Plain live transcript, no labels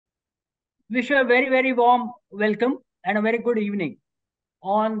wish you a very, very warm welcome and a very good evening.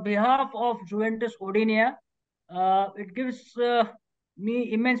 On behalf of Juventus Odinia, it gives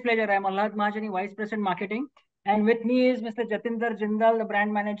me immense pleasure. I am Allad Mahajani, Vice President Marketing. And with me is Mr. Jatinder Jindal, the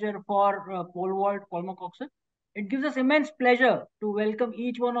Brand Manager for Polvolt, Polvolt. It gives us immense pleasure to welcome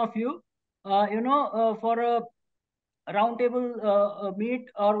each one of you, for a roundtable meet,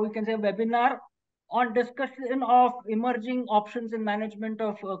 or we can say webinar on discussion of emerging options in management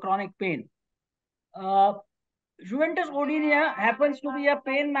of chronic pain. Juventus Odinia happens to be a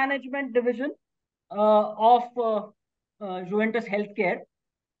pain management division of Juventus Healthcare,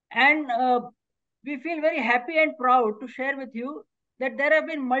 and we feel very happy and proud to share with you that there have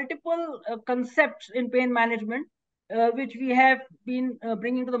been multiple concepts in pain management which we have been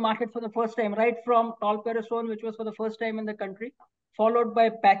bringing to the market for the first time, right from tolperazone, which was for the first time in the country, followed by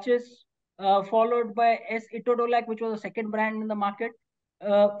patches, followed by S-Itodolac, which was the second brand in the market,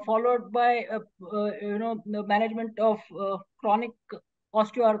 followed by the management of chronic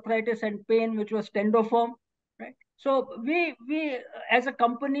osteoarthritis and pain, which was Tendoform, right? So we as a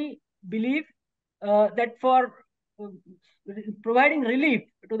company believe that for providing relief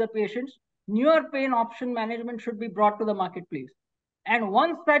to the patients, newer pain option management should be brought to the marketplace. And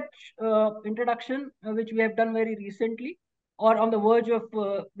one such introduction, which we have done very recently, or on the verge of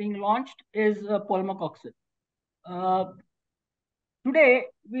being launched, is Polmocoxib. Today,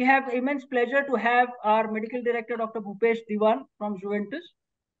 we have immense pleasure to have our Medical Director, Dr. Bhupesh Diwan from Juventus,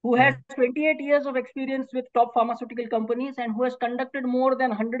 who has 28 years of experience with top pharmaceutical companies and who has conducted more than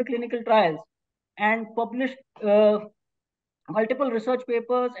 100 clinical trials and published multiple research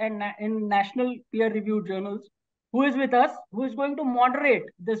papers and in national peer-reviewed journals, who is with us, who is going to moderate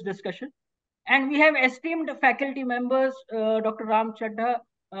this discussion. And we have esteemed faculty members, Dr. Ram Chadha,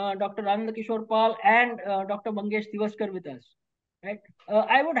 Dr. Anand Kishore Pal, and Dr. Mangesh Tivaskar with us. Right.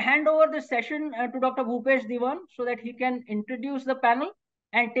 I would hand over this session to Dr. Bhupesh Diwan so that he can introduce the panel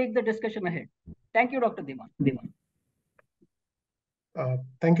and take the discussion ahead. Thank you, Dr. Diwan.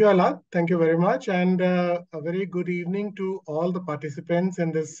 Thank you, Allad. Thank you very much. And a very good evening to all the participants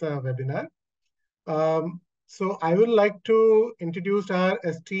in this webinar. So I would like to introduce our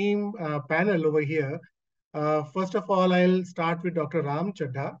esteemed panel over here. First of all, I'll start with Dr. Ram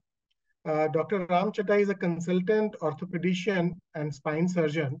Chadha. Dr. Ram Chadha is a consultant orthopedician and spine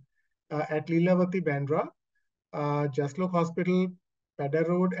surgeon at Lilavati, Bandra, Jaslok Hospital, Pedder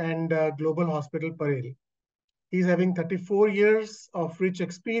Road, and Global Hospital, Parel. He's having 34 years of rich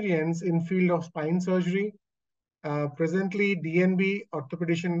experience in field of spine surgery, presently DNB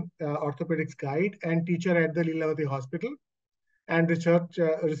orthopedics guide and teacher at the Lilavati Hospital and research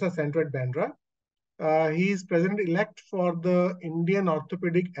center at Bandra. He is president-elect for the Indian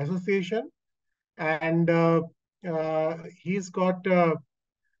Orthopedic Association, and he's got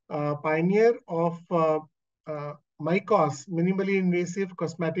pioneer of MICOS, minimally invasive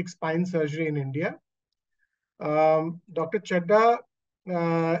cosmetic spine surgery in India. Dr. Chadha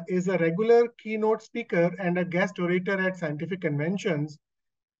is a regular keynote speaker and a guest orator at scientific conventions.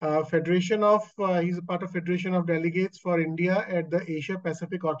 He's a part of Federation of Delegates for India at the Asia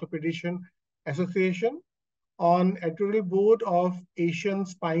Pacific Orthopedician Association, on editorial board of Asian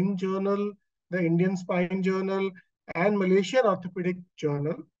Spine Journal, the Indian Spine Journal, and Malaysian Orthopedic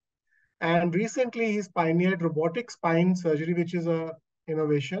Journal. And recently, he's pioneered robotic spine surgery, which is an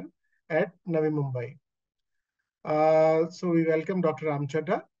innovation at Navi Mumbai. So we welcome Dr. Ram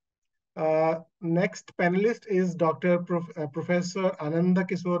Chadha. Next panelist is Dr. Professor Anand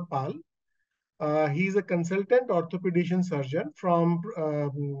Kishore Pal. He's a consultant orthopedician surgeon from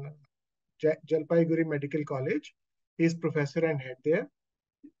Jalpaiguri Medical College. He's professor and head there.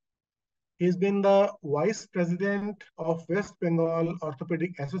 He's been the vice president of West Bengal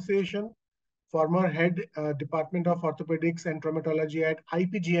Orthopedic Association, former head Department of Orthopedics and Traumatology at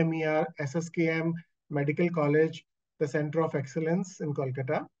IPGMER SSKM Medical College, the Center of Excellence in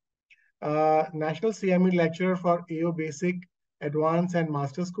Kolkata. National CME lecturer for AO Basic, Advanced and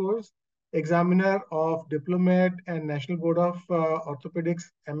Master's course, examiner of Diplomat and National Board of Orthopedics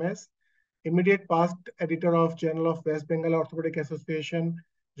MS, immediate past editor of Journal of West Bengal Orthopedic Association,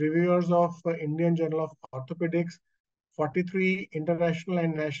 reviewers of Indian Journal of Orthopedics, 43 international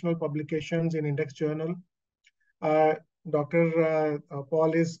and national publications in Index Journal. Dr.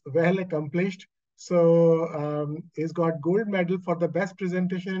 Paul is well accomplished. So he's got gold medal for the best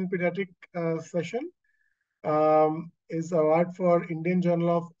presentation in pediatric session. Is award for Indian Journal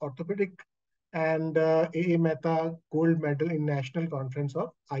of Orthopedic and AA Mehta gold medal in National Conference of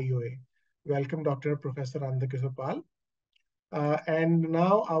IOA. Welcome, Dr. Professor Anand Kishore Pal. And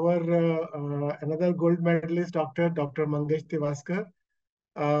now our another gold medalist, Dr. Mangesh Tivaskar.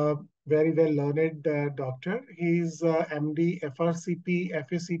 very well learned doctor. He's MD, FRCP,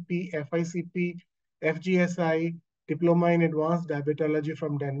 FACP, FICP, FGSI, Diploma in Advanced Diabetology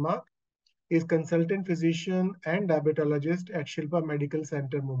from Denmark. He's consultant physician and diabetologist at Shilpa Medical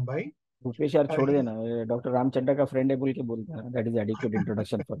Center, Mumbai. Bhupesh यार छोड़ देना, doctor Ramchandra का friend है बोल के बोलता है. That is adequate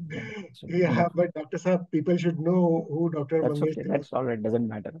introduction for Yeah, but Dr. Saab, people should know who Dr. That's Mangesh okay. is. That's all right. Doesn't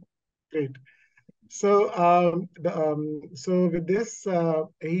matter. Great. So, so with this,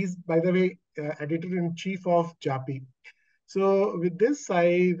 he's, by the way, editor-in-chief of JAPI. So with this,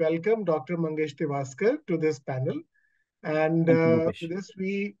 I welcome Dr. Mangesh Tivaskar to this panel. And with this,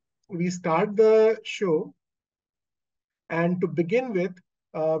 we start the show. And to begin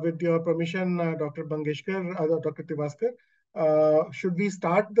with your permission, Dr. Mangeshkar, Dr. Tivaskar, should we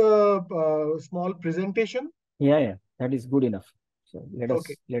start the small presentation? Yeah, that is good enough. So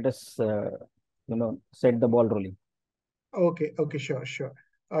let us set the ball rolling. Okay, sure.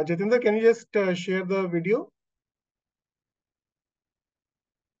 Jatinder, can you just share the video?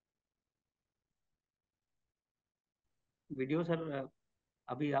 Video sir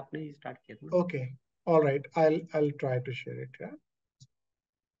अभी आपने ही start किया था. Okay, all right. I'll try to share it. Yeah?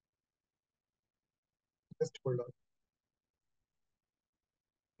 Just hold on.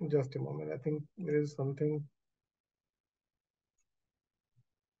 Just a moment. I think there is something.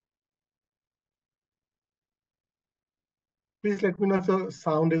 Please let me know if the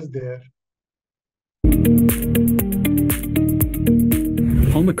sound is there.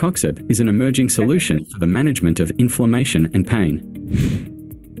 Polvolt is an emerging solution for the management of inflammation and pain.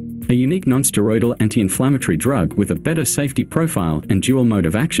 A unique non-steroidal anti-inflammatory drug with a better safety profile and dual mode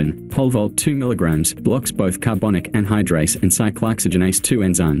of action, Polvolt 2 mg blocks both carbonic anhydrase and cyclooxygenase 2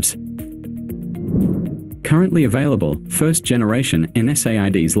 enzymes. Currently available, first-generation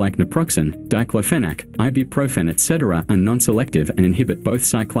NSAIDs like naproxen, diclofenac, ibuprofen etc. are non-selective and inhibit both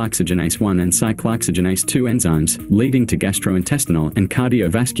cyclooxygenase 1 and cyclooxygenase 2 enzymes, leading to gastrointestinal and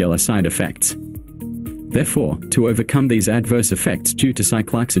cardiovascular side effects. Therefore, to overcome these adverse effects due to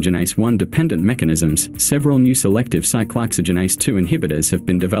cyclooxygenase 1 dependent mechanisms, several new selective cyclooxygenase 2 inhibitors have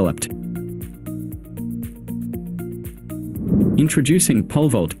been developed. Introducing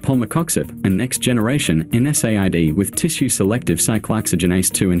Polvolt Polvolt, a next-generation NSAID with tissue-selective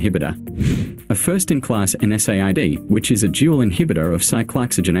cyclooxygenase 2 inhibitor. A first-in-class NSAID, which is a dual inhibitor of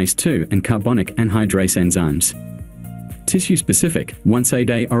cyclooxygenase 2 and carbonic anhydrase enzymes. Tissue-specific,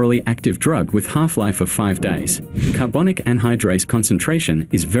 once-a-day orally active drug with half-life of 5 days. Carbonic anhydrase concentration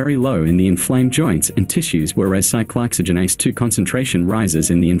is very low in the inflamed joints and tissues, whereas cyclooxygenase 2 concentration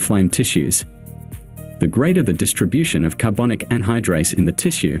rises in the inflamed tissues. The greater the distribution of carbonic anhydrase in the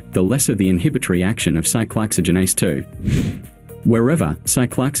tissue, the lesser the inhibitory action of cyclooxygenase 2. Wherever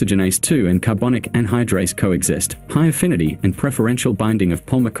cyclooxygenase 2 and carbonic anhydrase coexist, high affinity and preferential binding of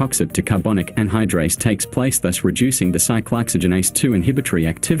Polvolt to carbonic anhydrase takes place, thus reducing the cyclooxygenase 2 inhibitory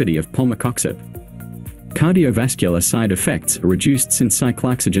activity of Polvolt. Cardiovascular side effects are reduced since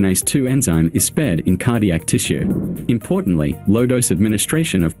cyclooxygenase 2 enzyme is spared in cardiac tissue. Importantly, low-dose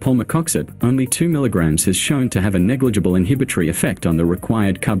administration of Polvolt, only 2 mg, has shown to have a negligible inhibitory effect on the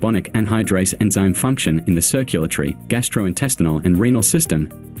required carbonic anhydrase enzyme function in the circulatory, gastrointestinal and renal system.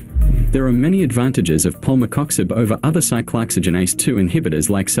 There are many advantages of Polvolt over other cyclooxygenase 2 inhibitors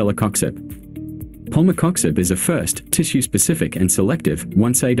like celecoxib. Polvolt is a first, tissue-specific and selective,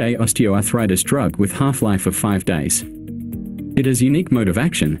 once-a-day osteoarthritis drug with half-life of 5 days. It has unique mode of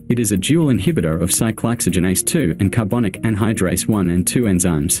action. It is a dual inhibitor of cyclooxygenase 2 and carbonic anhydrase 1 and 2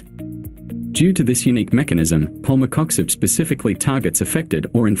 enzymes. Due to this unique mechanism, Polvolt specifically targets affected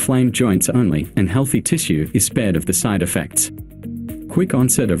or inflamed joints only, and healthy tissue is spared of the side effects. Quick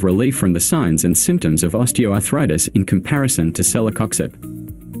onset of relief from the signs and symptoms of osteoarthritis in comparison to celecoxib.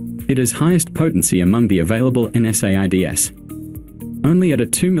 It has highest potency among the available NSAIDs. Only at a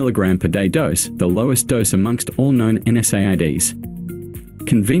 2 mg per day dose, the lowest dose amongst all known NSAIDs.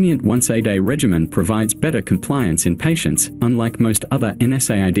 Convenient once-a-day regimen provides better compliance in patients, unlike most other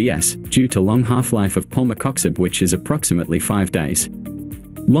NSAIDs, due to long half-life of Polvolt, which is approximately 5 days.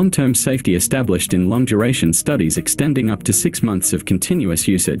 Long-term safety established in long-duration studies extending up to 6 months of continuous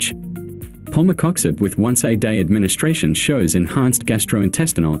usage. Polvolt with once-a-day administration shows enhanced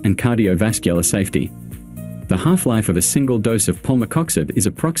gastrointestinal and cardiovascular safety. The half-life of a single dose of Polvolt is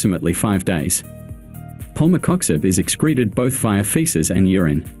approximately 5 days. Polvolt is excreted both via feces and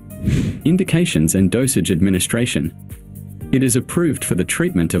urine. Indications and dosage administration. It is approved for the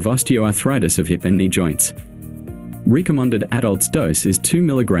treatment of osteoarthritis of hip and knee joints. Recommended adults dose is 2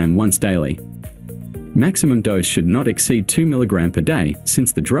 mg once daily. Maximum dose should not exceed 2 mg per day,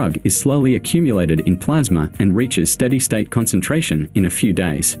 since the drug is slowly accumulated in plasma and reaches steady-state concentration in a few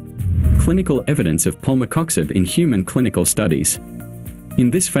days. clinical evidence of polmacoxib in human clinical studies. In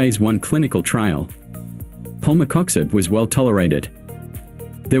this phase 1 clinical trial, polmacoxib was well tolerated.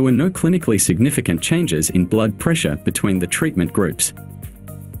 There were no clinically significant changes in blood pressure between the treatment groups.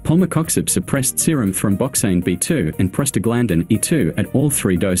 Polmacoxib suppressed serum thromboxane B2 and prostaglandin E2 at all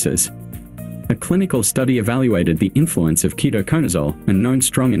 3 doses. A clinical study evaluated the influence of ketoconazole, a known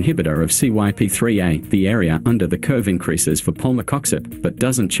strong inhibitor of CYP3A. The area under the curve increases for polmacoxib, but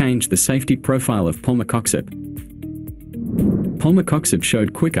doesn't change the safety profile of polmacoxib. Polmacoxib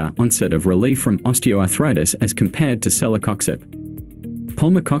showed quicker onset of relief from osteoarthritis as compared to celecoxib.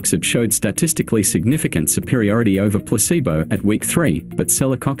 Polmacoxib showed statistically significant superiority over placebo at week 3, but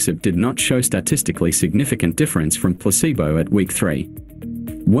celecoxib did not show statistically significant difference from placebo at week 3.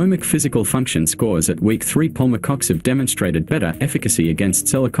 WOMAC physical function scores at week 3. Polmacoxib demonstrated better efficacy against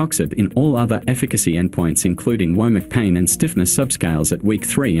celecoxib in all other efficacy endpoints including WOMAC pain and stiffness subscales at week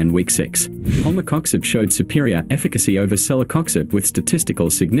 3 and week 6. Polmacoxib showed superior efficacy over celecoxib with statistical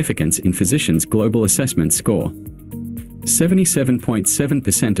significance in physicians' global assessment score.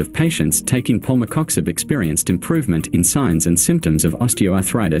 77.7% of patients taking polmacoxib experienced improvement in signs and symptoms of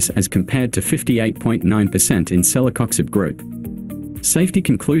osteoarthritis as compared to 58.9% in celecoxib group. Safety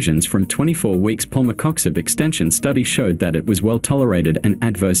conclusions from 24 weeks polmacoxib extension study showed that it was well tolerated and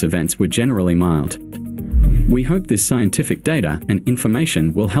adverse events were generally mild. We hope this scientific data and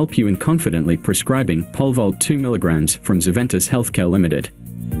information will help you in confidently prescribing Polvolt 2 mg from Zuventus Healthcare Limited.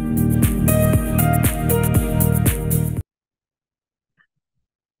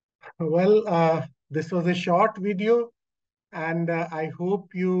 Well, this was a short video, and I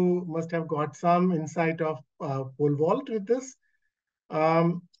hope you must have got some insight of Polvolt with this.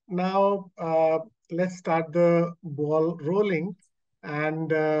 Now, let's start the ball rolling,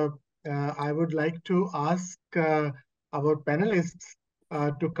 and I would like to ask our panelists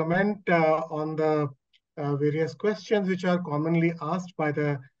to comment on the various questions which are commonly asked by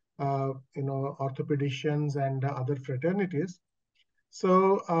the orthopedicians and other fraternities.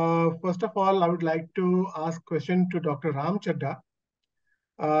 So first of all, I would like to ask a question to Dr. Ram Chadda.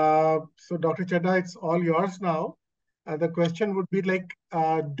 So Dr. Chadda, it's all yours now. The question would be like,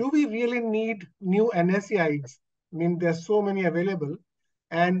 do we really need new NSAIDs? I mean, there's so many available.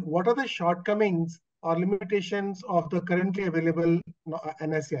 And what are the shortcomings or limitations of the currently available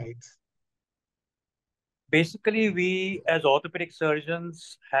NSAIDs? Basically, we as orthopedic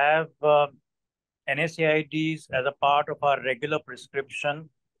surgeons have NSAIDs as a part of our regular prescription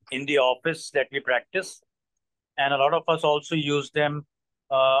in the office that we practice. And a lot of us also use them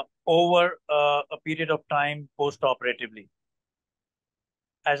over a period of time post-operatively.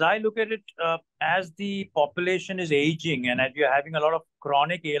 As I look at it, as the population is aging and as we are having a lot of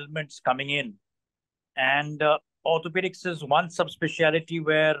chronic ailments coming in, and orthopedics is one subspecialty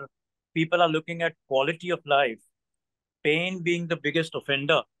where people are looking at quality of life, pain being the biggest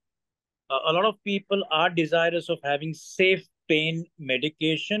offender, a lot of people are desirous of having safe pain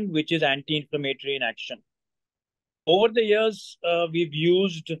medication, which is anti-inflammatory in action. Over the years, we've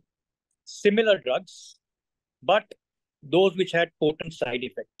used similar drugs, but those which had potent side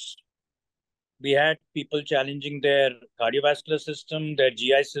effects. We had people challenging their cardiovascular system, their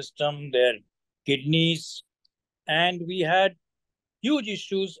GI system, their kidneys, and we had huge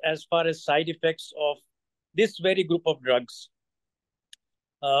issues as far as side effects of this very group of drugs,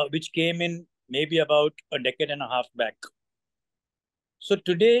 which came in maybe about a decade and a half back. So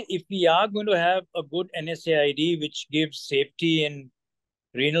today, if we are going to have a good NSAID, which gives safety in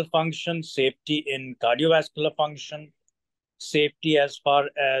renal function, safety in cardiovascular function, safety as far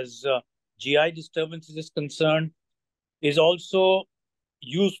as GI disturbances is concerned, is also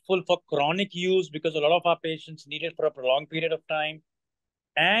useful for chronic use because a lot of our patients need it for a prolonged period of time.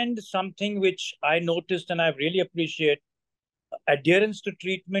 And something which I noticed and I really appreciate, adherence to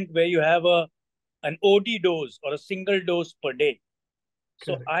treatment where you have an OD dose or a single dose per day.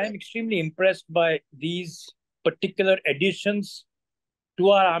 So correct. I am extremely impressed by these particular additions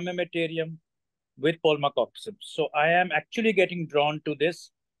to our armamentarium with polmacoxib. So I am actually getting drawn to this,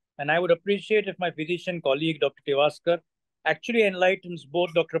 and I would appreciate if my physician colleague, Dr. Tewaskar, actually enlightens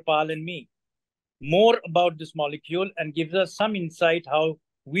both Dr. Pal and me more about this molecule and gives us some insight how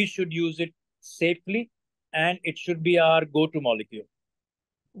we should use it safely, and it should be our go-to molecule.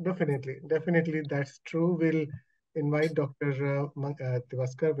 Definitely, that's true. We'll invite Dr.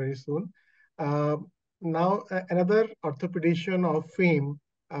 Tewaskar very soon. Now, another orthopedician of fame,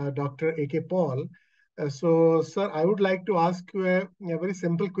 Dr. A.K. Paul. So, sir, I would like to ask you a very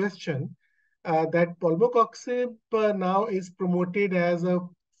simple question. That polmacoxib now is promoted as a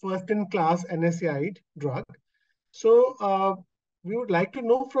first-in-class NSAID drug. So, we would like to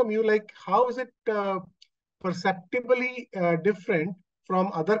know from you, like, how is it perceptibly different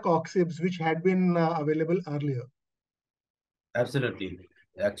from other coxibs which had been available earlier? Absolutely.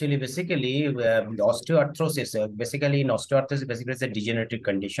 Actually, basically, the osteoarthrosis, basically in osteoarthrosis, basically it's a degenerative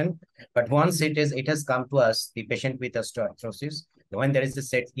condition. But once it has come to us, the patient with osteoarthrosis, when there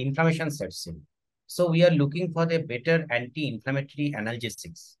is a inflammation sets in. So we are looking for the better anti-inflammatory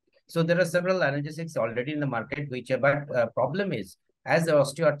analgesics. So there are several analgesics already in the market, which but problem is, as the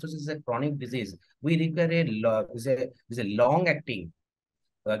osteoarthrosis is a chronic disease, we require a long-acting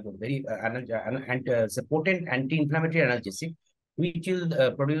very it's a potent anti-inflammatory analgesic, which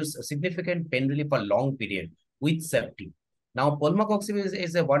will produce a significant pain relief for long period with safety. Now, polmacoxib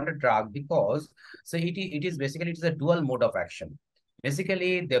is a wonder drug because it is basically a dual mode of action.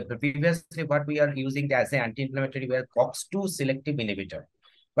 Basically, the previously what we are using as an anti-inflammatory were COX-2 selective inhibitor.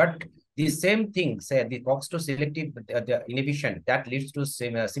 But the same thing, say the COX-2 selective the inhibition that leads to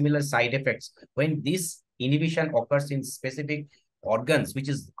similar side effects when this inhibition occurs in specific organs which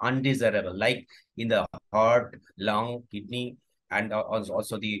is undesirable, like in the heart, lung, kidney, and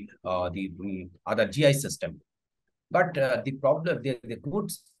also the other GI system. But the problem, the good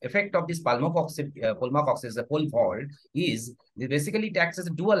effect of this polmacoxib, the Polvolt, is basically it acts as a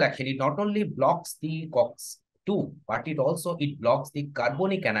dual action. It not only blocks the COX-2, but it blocks the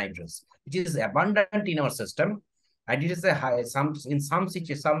carbonic anhydrase, which is abundant in our system. And it is in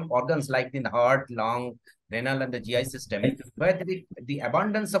some organs like in the heart, lung, renal, and the GI system, where the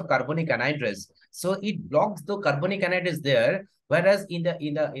abundance of carbonic anhydrase. So it blocks the carbonic anhydrase there. Whereas in the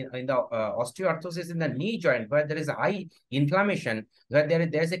osteoarthrosis in the knee joint, where there is a high inflammation, where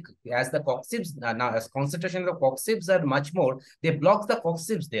there's as the coxibs now as concentration of coxibs are much more, they block the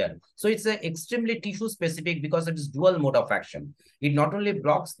coxibs there. So it's a extremely tissue specific because it is dual mode of action. It not only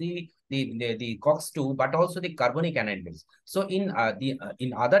blocks the COX-2 but also the carbonic anhydrase. So in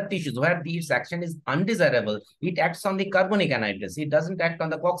other tissues where its action is undesirable, it acts on the carbonic anhydrase. It doesn't act on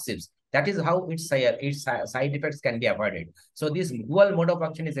the coxibs. That is how its side effects can be avoided. So this dual mode of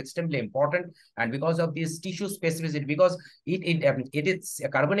action is extremely important, and because of this tissue specificity, because it is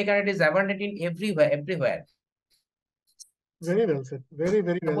carbonic anhydrase is abundant in everywhere. Very well said. Very,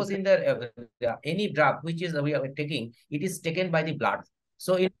 very well said. Suppose in any drug which is we are taking, it is taken by the blood.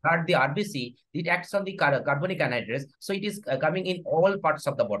 So in blood, the RBC, it acts on the carbonic anhydrase. So it is coming in all parts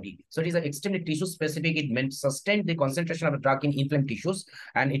of the body. So it is extremely tissue specific. It meant sustain the concentration of the drug in inflamed tissues,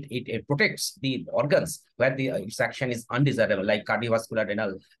 and it protects the organs where its action is undesirable, like cardiovascular,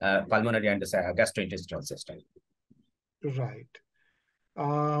 renal, pulmonary, and the gastrointestinal system. Right.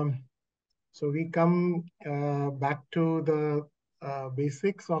 So we come back to the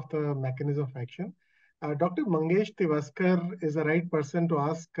basics of the mechanism of action. Dr. Mangesh Tivaskar is the right person to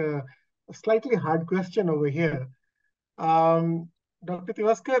ask a slightly hard question over here. Dr.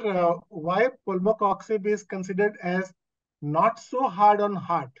 Tivaskar, why polmacoxib is considered as not so hard on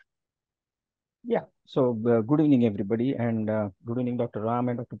heart? Yeah, so good evening, everybody, and good evening, Dr. Ram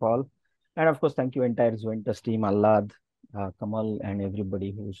and Dr. Paul. And of course, thank you, entire Zuventus team, Allad, Kamal, and everybody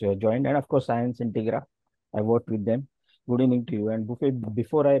who's joined. And of course, Science Integra. I worked with them. Good evening to you. And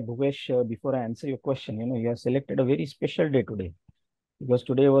before I answer your question, you have selected a very special day today, because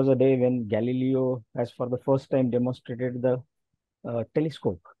today was a day when Galileo has for the first time demonstrated the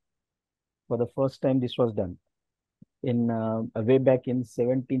telescope. For the first time, this was done. In way back in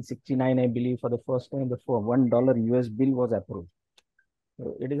 1769, I believe, for the first time, the $1 US bill was approved.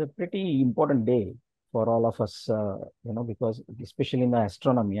 So it is a pretty important day for all of us, because especially in the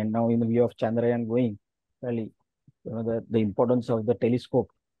astronomy, and now in the view of Chandrayaan going, really, the importance of the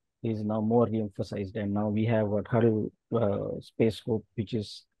telescope is now more re-emphasized, and now we have what Hubble space scope, which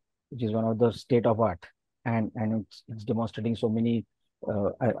is one of the state of art, and it's demonstrating so many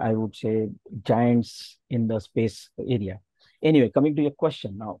I would say giants in the space area. Anyway, coming to your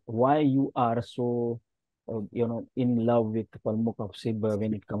question now, why you are so in love with polmacoxib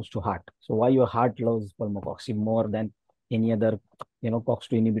when it comes to heart? So why your heart loves polmacoxib more than any other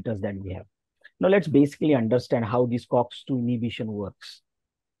COX-2 inhibitors that we have? Now let's basically understand how this COX-2 inhibition works.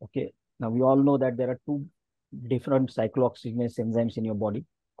 Okay, now we all know that there are two different cyclooxygenase enzymes in your body,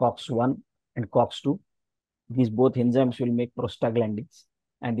 COX-1 and COX-2. These both enzymes will make prostaglandins,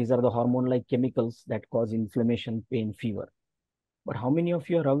 and these are the hormone-like chemicals that cause inflammation, pain, fever. But how many of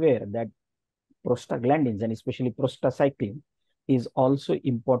you are aware that prostaglandins, and especially prostacyclin, is also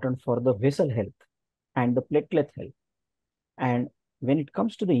important for the vessel health and the platelet health? And when it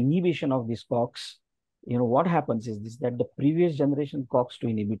comes to the inhibition of this COX, what happens is this, that the previous generation COX-2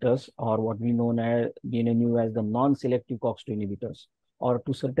 inhibitors, or what we knew as the non-selective COX-2 inhibitors, or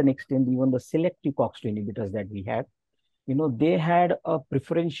to a certain extent, even the selective COX-2 inhibitors that we have, they had a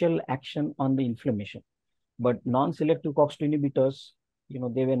preferential action on the inflammation, but non-selective COX-2 inhibitors,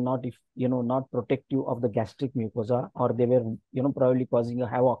 they were not, not protective of the gastric mucosa, or they were, probably causing a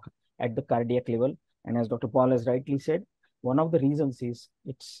havoc at the cardiac level. And as Dr. Paul has rightly said, one of the reasons is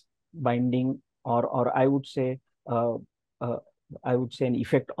its binding, or I would say, an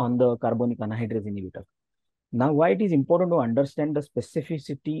effect on the carbonic anhydrase inhibitor. Now, why it is important to understand the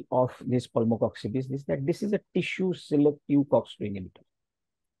specificity of this pulmocoxib is that this is a tissue selective COX-2 inhibitor.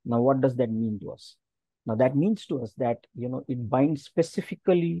 Now, what does that mean to us? Now, that means to us that, it binds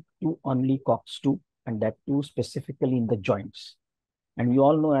specifically to only COX-2, and that too specifically in the joints. And we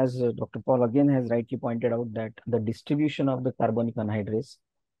all know, as Dr. Paul again has rightly pointed out, that the distribution of the carbonic anhydrase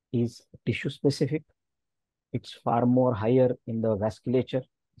is tissue specific. It's far more higher in the vasculature,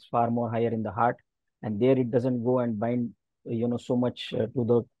 it's far more higher in the heart, and there it doesn't go and bind, so much to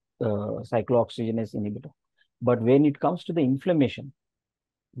the cyclooxygenase inhibitor. But when it comes to the inflammation,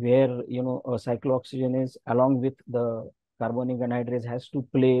 where a cyclooxygenase along with the carbonic anhydrase has to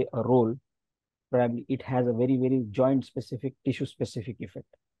play a role, probably it has a very, very joint specific, tissue specific effect.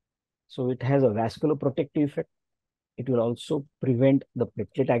 So it has a vasculoprotective effect. It will also prevent the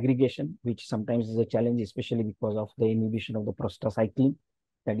platelet aggregation, which sometimes is a challenge, especially because of the inhibition of the prostacyclin,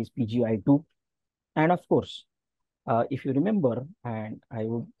 that is PGI2. And of course, if you remember, and I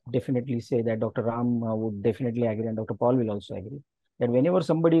would definitely say that Dr. Ram would definitely agree, and Dr. Paul will also agree, that whenever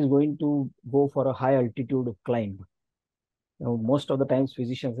somebody is going to go for a high altitude climb, most of the times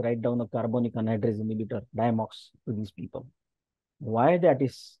physicians write down a carbonic anhydrase inhibitor, Diamox, to these people. Why that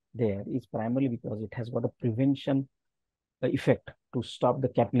is there is primarily because it has got a prevention effect to stop the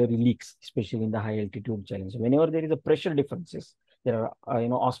capillary leaks, especially in the high altitude challenge. Whenever there is a pressure differences, there are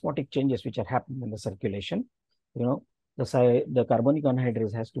osmotic changes which are happening in the circulation. The carbonic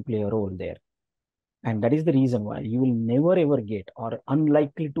anhydrase has to play a role there. And that is the reason why you will never ever get, or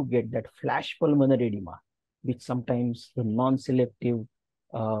unlikely to get, that flash pulmonary edema, which sometimes the non-selective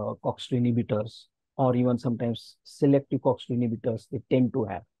COX-2 inhibitors, or even sometimes selective COX-2 inhibitors, they tend to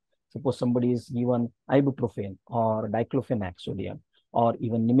have. Suppose somebody is given ibuprofen or diclofenac sodium or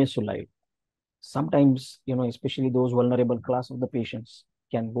even nimesulide. Sometimes, especially those vulnerable class of the patients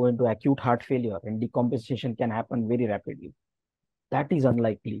can go into acute heart failure and decompensation can happen very rapidly. That is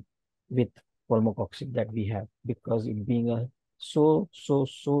unlikely with pulmocoxib that we have, because it being a so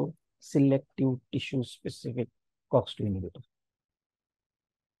selective tissue specific COX-2 inhibitor.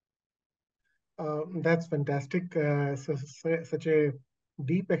 That's fantastic. Such a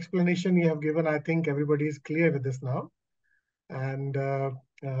deep explanation you have given. I think everybody is clear with this now. And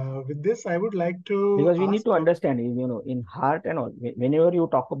with this, I would like to because we need to understand, in heart and all, whenever you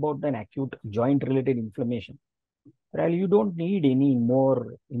talk about an acute joint related inflammation, well, you don't need any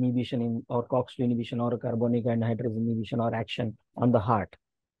more inhibition or COX-2 inhibition or carbonic anhydrase inhibition or action on the heart.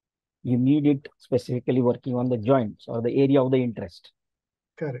 You need it specifically working on the joints or the area of the interest.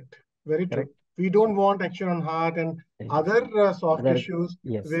 Correct. Very true. We don't want action on heart and other soft tissues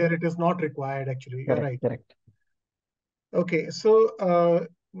where it is not required, actually. You're right. Correct. Okay, so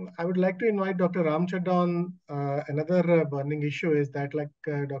I would like to invite Dr. Ram Chadha on another burning issue is that, like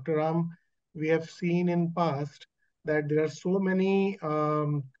Dr. Ram, we have seen in past that there are so many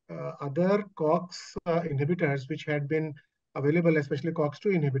other COX inhibitors which had been available, especially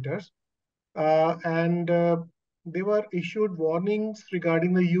COX-2 inhibitors. And they were issued warnings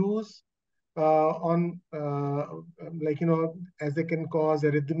regarding the use on, as they can cause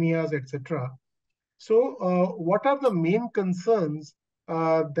arrhythmias, etc. So what are the main concerns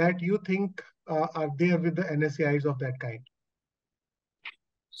that you think are there with the NSAIDs of that kind?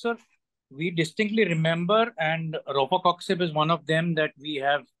 Sir, we distinctly remember, and rofecoxib is one of them that we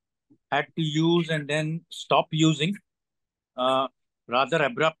have had to use and then stop using rather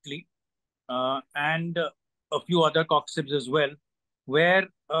abruptly, and a few other coxibs as well, where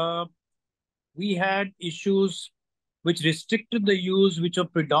we had issues which restricted the use, which are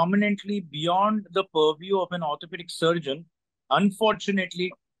predominantly beyond the purview of an orthopedic surgeon.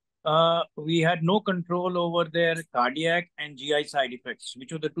 Unfortunately, we had no control over their cardiac and GI side effects,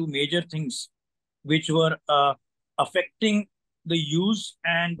 which were the two major things which were affecting the use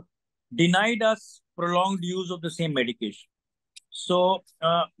and denied us prolonged use of the same medication. So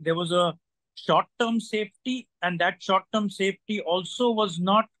there was a short-term safety, and that short-term safety also was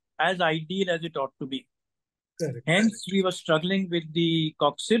not as ideal as it ought to be. Correct. Hence, we were struggling with the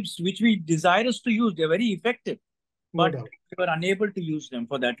coxibs, which we desire us to use. They're very effective, but we were unable to use them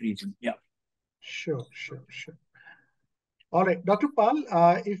for that reason. Yeah. Sure. All right, Dr. Pal,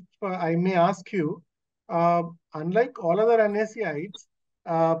 if I may ask you, unlike all other NSAIDs,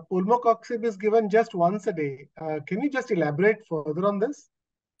 pulmocoxib is given just once a day. Can you just elaborate further on this?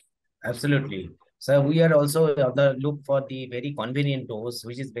 Absolutely. So we are also on the look for the very convenient dose,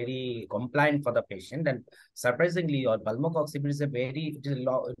 which is very compliant for the patient. And surprisingly, or pulmocoxib is it is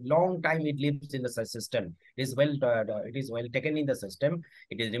a long time it lives in the system. It is well taken in the system.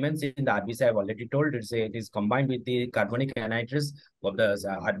 It remains in the RBC. I've already told it is combined with the carbonic anhydrous of the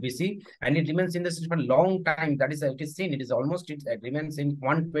RBC, and it remains in the system for a long time. That is, it is seen. It remains in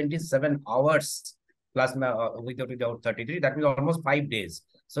 127 hours plasma without 33. That means almost 5 days.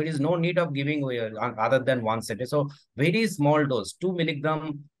 So it is no need of giving other than once a day. So very small dose, 2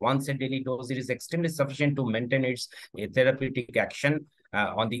 milligram once a daily dose, it is extremely sufficient to maintain its therapeutic action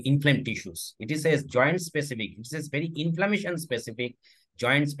on the inflamed tissues. It is a joint specific. It is very inflammation specific,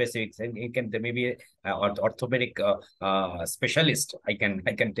 joint specific. And it can maybe orthopedic specialist. I can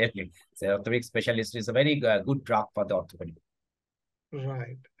tell you, the orthopedic specialist is a very good drug for the orthopedic.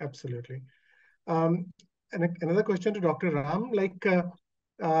 Right, absolutely. And another question to Dr. Ram, like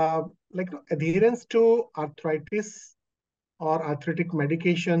adherence to arthritis or arthritic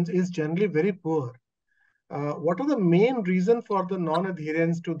medications is generally very poor. What are the main reason for the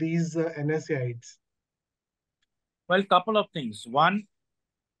non-adherence to these NSAIDs? Well, couple of things. One,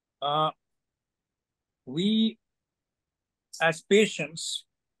 we as patients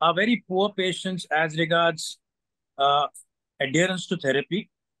are very poor patients as regards adherence to therapy,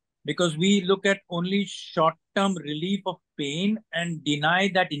 because we look at only short-term relief of pain and deny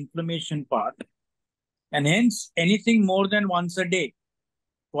that inflammation part. And hence, anything more than once a day,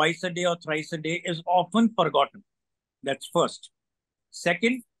 twice a day or thrice a day is often forgotten. That's first.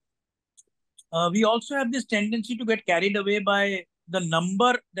 Second, we also have this tendency to get carried away by the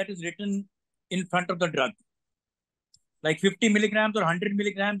number that is written in front of the drug. Like 50 milligrams or 100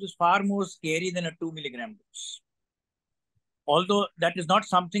 milligrams is far more scary than a 2 milligram dose. Although that is not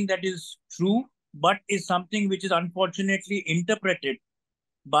something that is true, but is something which is unfortunately interpreted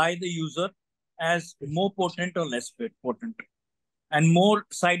by the user as more potent or less potent, and more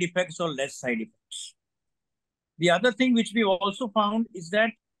side effects or less side effects. The other thing which we also found is that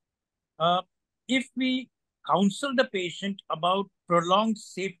if we counsel the patient about prolonged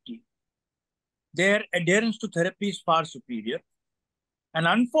safety, their adherence to therapy is far superior. And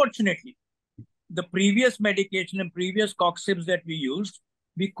unfortunately, the previous medication and previous coxibs that we used,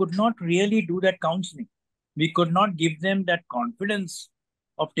 we could not really do that counseling. We could not give them that confidence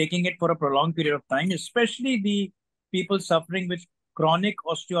of taking it for a prolonged period of time, especially the people suffering with chronic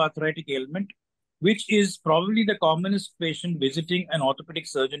osteoarthritic ailment, which is probably the commonest patient visiting an orthopedic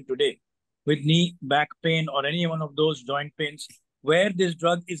surgeon today with knee, back pain, or any one of those joint pains, where this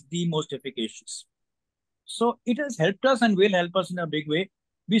drug is the most efficacious. So it has helped us and will help us in a big way.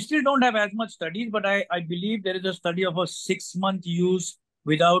 We still don't have as much studies, but I believe there is a study of a 6-month use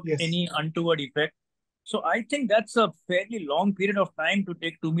without any untoward effect. So I think that's a fairly long period of time to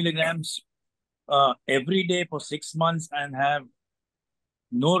take 2 milligrams every day for 6 months and have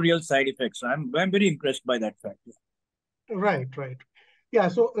no real side effects. I'm very impressed by that fact. Right. Yeah,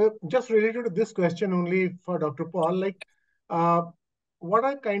 so just related to this question only for Dr. Paul, like what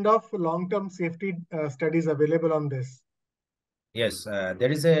are kind of long-term safety studies available on this? Yes,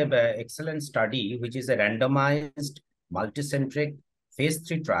 there is a excellent study, which is a randomized, multicentric phase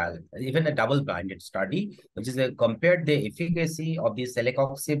 3 trial, even a double-blinded study, which is compared the efficacy of the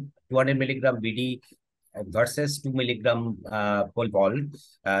celecoxib 200 milligram BD versus 2 milligram Polvolt.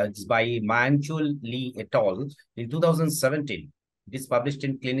 It's by Manchul Lee et al. In 2017. It is published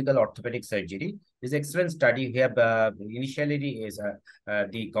in Clinical Orthopedic Surgery. This excellent study we have initially is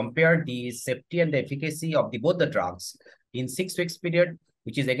compared the safety and the efficacy of both the drugs in 6 weeks period,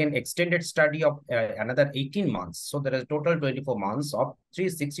 which is again extended study of another 18 months. So there is total 24 months of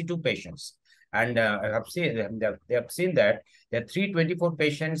 362 patients. And they have seen that the 324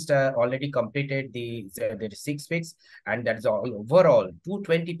 patients already completed the 6 weeks, and that's overall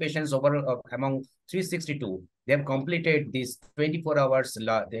 220 patients among 362. They have completed this 24 hours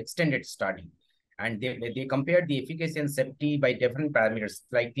the extended study, and they compared the efficacy and safety by different parameters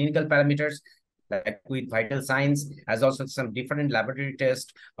like clinical parameters, like with vital signs, as also some different laboratory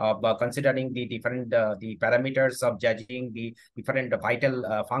tests considering the different the parameters of judging the different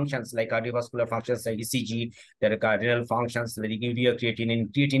vital functions like cardiovascular functions, like ECG, there are renal functions, like urea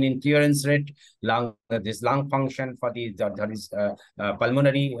creatinine clearance rate, lung function for the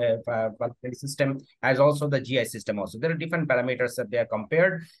pulmonary system, as also the GI system also. There are different parameters that they are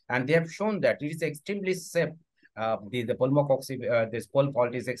compared, and they have shown that it is extremely safe the pulmocoxib, this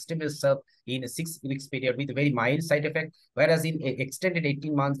Polvolt is extremely safe in a 6 weeks period with a very mild side effect, whereas in extended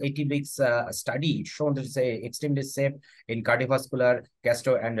 18 weeks study shown that it's extremely safe in cardiovascular,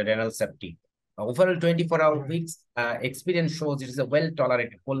 gastro, and renal safety. Overall 24-hour weeks experience shows it is a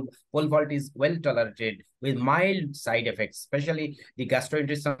well-tolerated. Polvolt is well-tolerated with mild side effects, especially the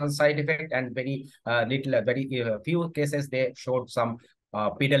gastrointestinal side effect, and very few cases they showed some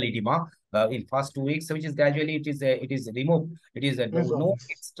pedal edema in first 2 weeks, which is gradually it is removed. It is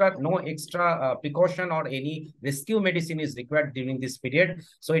no extra precaution or any rescue medicine is required during this period.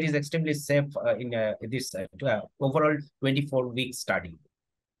 So it is extremely safe in this overall 24-week study.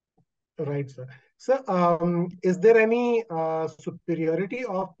 Right, sir. So, is there any superiority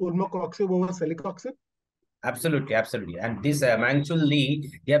of pulmocoxib over celecoxib? Absolutely, absolutely. And this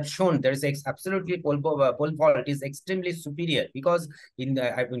actually, they have shown there is absolutely Polvolt is extremely superior, because in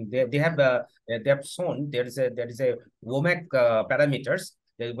the, I mean they have shown there is a WOMAC parameters.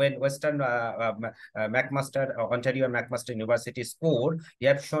 When Western McMaster, Ontario and McMaster University score, they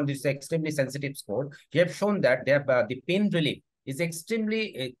have shown this extremely sensitive score. They have shown that they have the pain relief is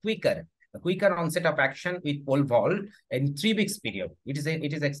extremely a quicker onset of action with Polvolt in 3 weeks period.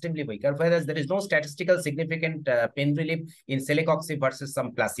 It is extremely quicker, whereas there is no statistical significant pain relief in celecoxib versus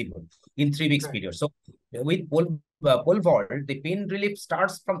some placebo in 3 weeks period. So with Polvolt, the pain relief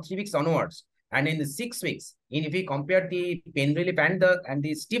starts from 3 weeks onwards. And in the 6 weeks, if we compare the pain relief and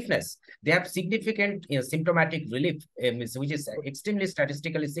the stiffness, they have significant symptomatic relief, which is extremely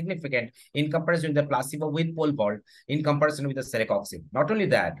statistically significant in comparison with the placebo with Polvolt, in comparison with the celecoxib. Not only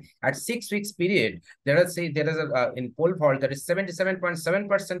that, at 6 weeks period, in Polvolt, there is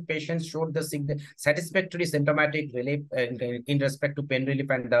 77.7% patients showed the satisfactory symptomatic relief in respect to pain relief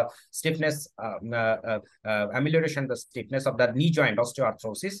and the stiffness, amelioration, the stiffness of the knee joint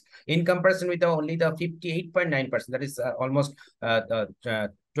osteoarthrosis, in comparison with only the 58.9%, that is almost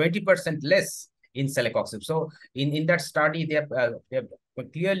 20% less in celecoxib. So in that study, they have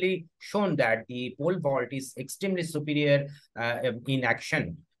clearly shown that the Polvolt is extremely superior in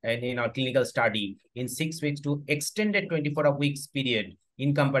action and in our clinical study in 6 weeks to extended 24 weeks period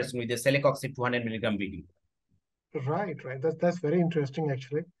in comparison with the celecoxib 200 milligram BD. Right. That's very interesting,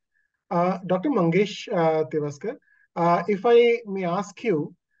 actually. Dr. Mangesh Tevaskar, if I may ask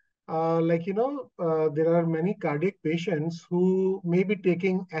you, there are many cardiac patients who may be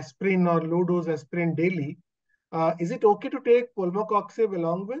taking aspirin or low-dose aspirin daily. Is it okay to take pulmocoxib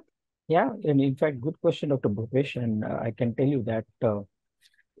along with? Yeah, and in fact, good question, Dr. Bhupesh, and I can tell you that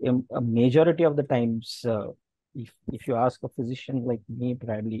a majority of the times, if you ask a physician like me,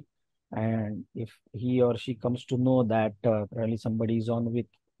 probably, and if he or she comes to know that probably somebody is on with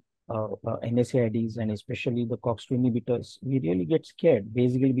NSAIDs and especially the COX-2 inhibitors, we really get scared,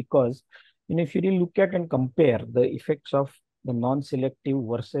 basically because, if you really look at and compare the effects of the non-selective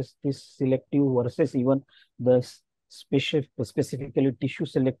versus this selective versus even the specifically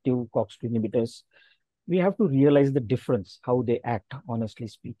tissue-selective COX-2 inhibitors, we have to realize the difference, how they act, honestly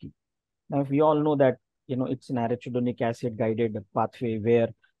speaking. Now, we all know that, it's an arachidonic acid-guided pathway where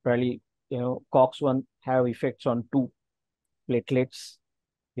probably, COX-1 have effects on 2 platelets.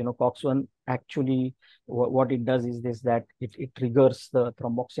 COX-1 actually, what it does is this, that it triggers the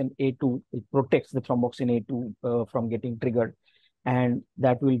thromboxane A2, it protects the thromboxane A2 from getting triggered, and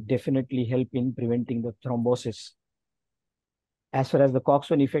that will definitely help in preventing the thrombosis. As far as the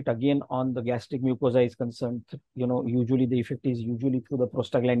COX-1 effect, again, on the gastric mucosa is concerned, usually the effect is usually through the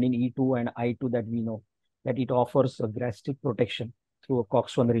prostaglandin E2 and I2 that we know, that it offers a gastric protection through a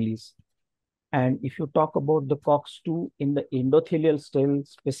COX-1 release. And if you talk about the COX-2 in the endothelial cell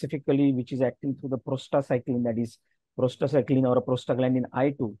specifically, which is acting through the prostacyclin, that is prostacyclin or a prostaglandin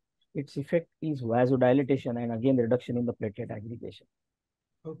I2, its effect is vasodilatation and again reduction in the platelet aggregation.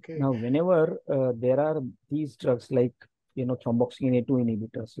 Okay. Now, whenever there are these drugs like, thromboxane A2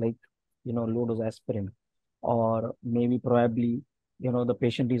 inhibitors, like, low-dose aspirin, or maybe probably, the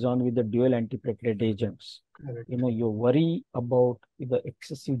patient is on with the dual antiplatelet agents. Correct. You worry about the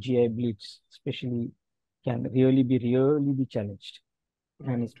excessive GI bleeds, especially, can really be challenged.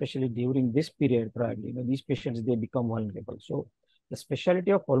 Right. And especially during this period, probably, these patients, they become vulnerable. So the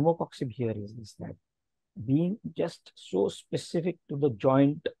specialty of pulmocoxib here is this, that being just so specific to the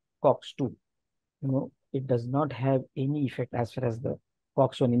joint COX-2, it does not have any effect as far as the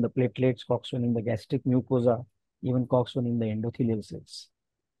COX-1 in the platelets, COX-1 in the gastric mucosa, even COX-1 in the endothelial cells.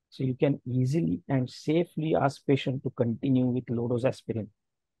 So you can easily and safely ask patient to continue with low-dose aspirin.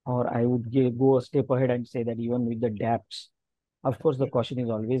 Or I would go a step ahead and say that even with the DAPs, of course, the caution is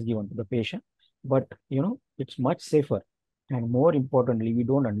always given to the patient, but it's much safer. And more importantly, we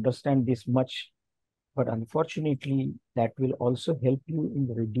don't understand this much But unfortunately, that will also help you in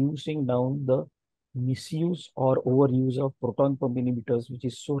reducing down the misuse or overuse of proton pump inhibitors, which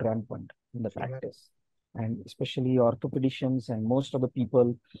is so rampant in the practice. And especially orthopedicians and most of the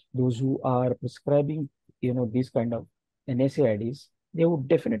people, those who are prescribing, these kind of NSAIDs, they would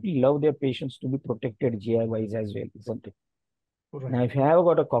definitely love their patients to be protected GI-wise as well, isn't it? Right. Now, if you have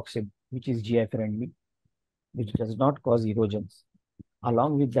got a coxib, which is GI friendly, which does not cause erosions,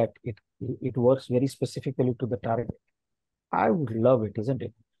 along with that, it works very specifically to the target. I would love it, isn't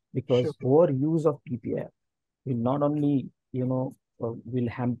it? Because overuse of PPI will not only, will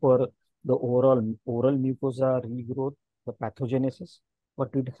hamper the overall oral mucosa regrowth, the pathogenesis, but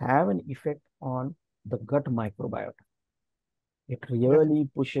it have an effect on the gut microbiota. It really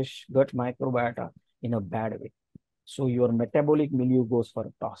pushes gut microbiota in a bad way. So your metabolic milieu goes for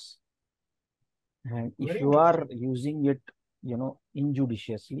a toss. And if you are using it,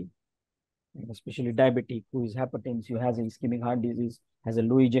 injudiciously, especially diabetic, who is hypertensive, who has ischemic heart disease, has a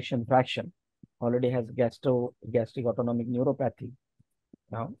low ejection fraction, already has gastric autonomic neuropathy.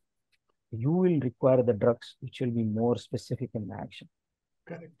 Now, you will require the drugs which will be more specific in the action.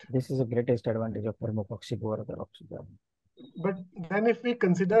 Correct. This is the greatest advantage of permocoxib over other oxybate. But then if we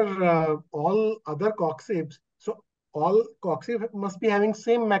consider all other coxibs, so all coxib must be having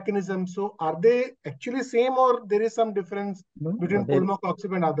same mechanism. So are they actually same, or there is some difference between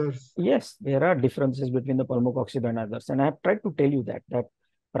pulmocoxib and others? Yes, there are differences between the pulmocoxib and others. And I have tried to tell you that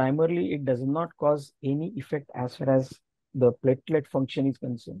primarily it does not cause any effect as far as the platelet function is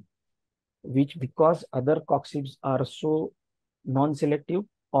concerned, which because other coxibs are so non-selective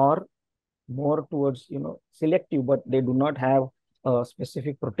or more towards, selective, but they do not have a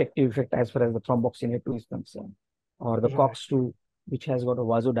specific protective effect as far as the thromboxane A2 is concerned, or the COX-2, which has got a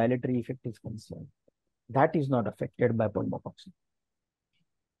vasodilatory effect is concerned. That is not affected by pulmocoxib.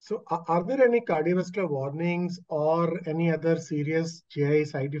 So are there any cardiovascular warnings or any other serious GI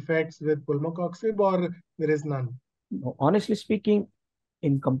side effects with pulmocoxib, or there is none? No, honestly speaking,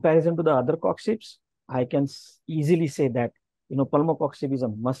 in comparison to the other coxibs, I can easily say that pulmocoxib is a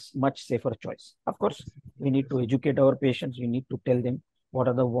much safer choice. Of course, we need to educate our patients. We need to tell them what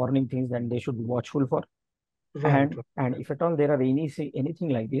are the warning things that they should be watchful for. And if at all there are anything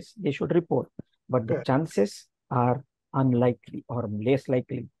like this, they should report. But the chances are unlikely or less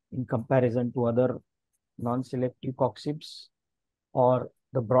likely in comparison to other non-selective coxibs or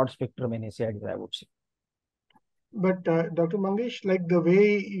the broad spectrum NSAIDs, I would say. But Dr. Mangesh, like the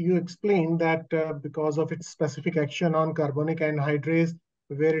way you explained that because of its specific action on carbonic anhydrase,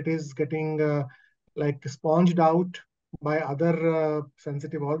 where it is getting like sponged out by other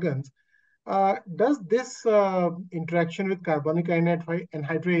sensitive organs, does this interaction with carbonic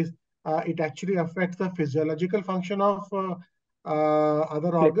anhydrase, it actually affects the physiological function of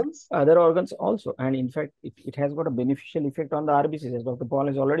other organs? Other organs also. And in fact, it has got a beneficial effect on the RBCs, as Dr. Paul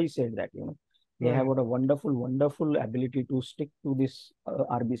has already said that, they have got a wonderful ability to stick to this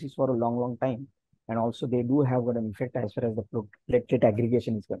RBCs for a long time. And also they do have got an effect as far as the platelet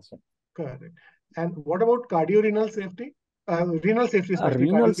aggregation is concerned. Correct. And what about cardiorenal safety? Renal safety, especially.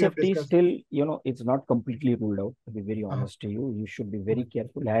 Renal safety still, it's not completely ruled out, to be very honest to you. You should be very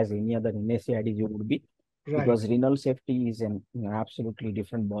careful, as any other NSAIDs you would be. Because renal safety is an absolutely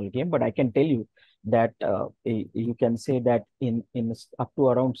different ball game. But I can tell you that you can say that in up to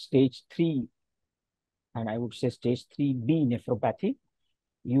around stage 3, and I would say stage 3B nephropathy,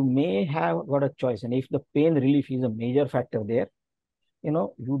 you may have got a choice. And if the pain relief is a major factor there,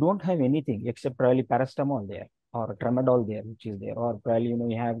 you don't have anything except probably paracetamol there or tramadol there, which is there, or probably,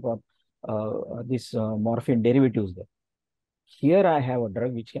 you have got this morphine derivatives there. Here I have a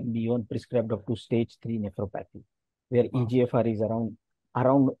drug which can be even prescribed up to stage 3 nephropathy, where EGFR is around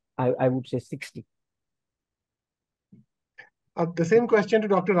I would say 60. The same question to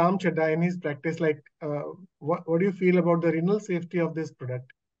Dr. Ram Chadda in his practice, like what do you feel about the renal safety of this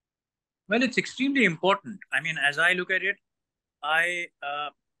product? Well, it's extremely important. I mean, as I look at it, I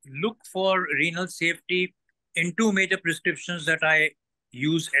look for renal safety in 2 major prescriptions that I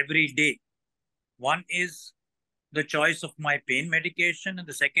use every day. One is the choice of my pain medication, and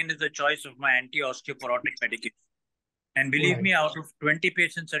the second is the choice of my anti-osteoporotic medication. And believe me, out of 20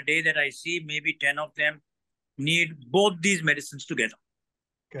 patients a day that I see, maybe 10 of them need both these medicines together.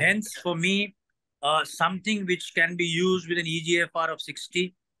 Hence, for me, something which can be used with an EGFR of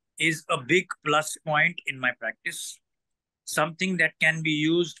 60 is a big plus point in my practice. Something that can be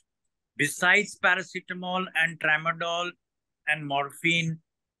used besides paracetamol and tramadol and morphine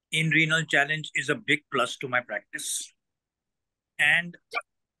in renal challenge is a big plus to my practice. And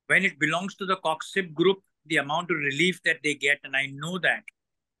when it belongs to the coxib group, the amount of relief that they get, and I know that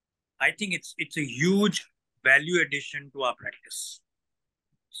I think it's a huge value addition to our practice.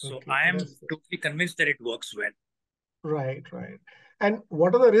 So Okay, I am totally convinced that it works well. Right. And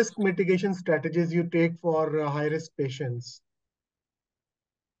what are the risk mitigation strategies you take for high-risk patients?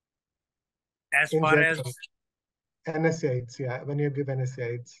 As far as NSAIDs, yeah, when you give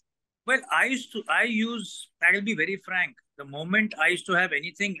NSAIDs. Well, I'll be very frank. The moment I used to have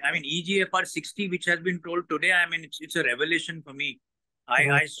anything, I mean, EGFR 60, which has been told today, I mean, it's a revelation for me.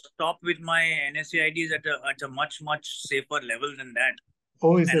 I stopped with my NSAIDs at a much safer level than that.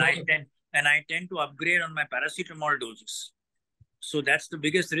 Oh, is and it? I tend to upgrade on my paracetamol doses. So that's the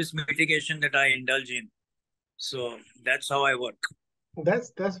biggest risk mitigation that I indulge in. So that's how I work.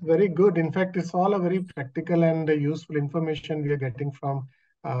 That's very good. In fact, it's all a very practical and useful information we are getting from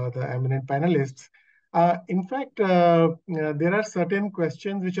the eminent panelists. In fact, there are certain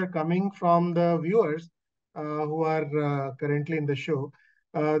questions which are coming from the viewers who are currently in the show.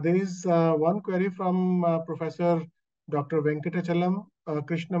 There is one query from Professor Dr. Venkatachalam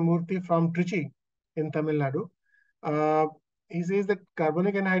Krishnamurthy from Trichy in Tamil Nadu. He says that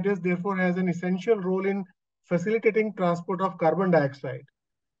carbonic anhydrous therefore has an essential role in facilitating transport of carbon dioxide,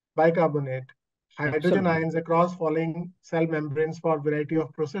 bicarbonate, hydrogen ions across falling cell membranes for a variety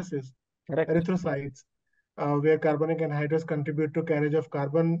of processes. Erythrocytes, where carbonic anhydrous contribute to carriage of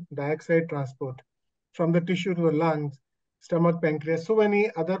carbon dioxide transport from the tissue to the lungs, stomach, pancreas, so many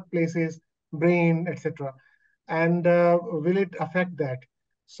other places, brain, etc. And will it affect that?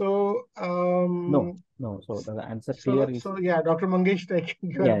 So no. So the answer clear is yeah, Dr. Mangesh,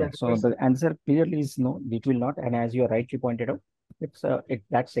 so the answer clearly is no, it will not. And as you rightly pointed out,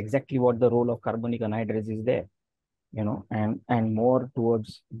 that's exactly what the role of carbonic anhydrous is there, and more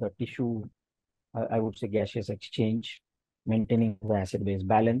towards the tissue. I would say gaseous exchange, maintaining the acid-base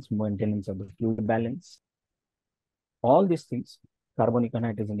balance, maintenance of the fluid balance. All these things, carbonic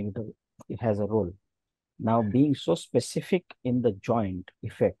anhydrous inhibitor, it has a role. Now, being so specific in the joint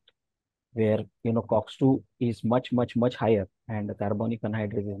effect, where COX-2 is much higher and the carbonic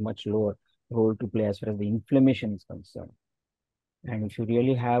anhydrous is much lower role to play as far as the inflammation is concerned. And if you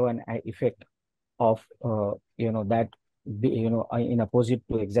really have an effect of that in opposite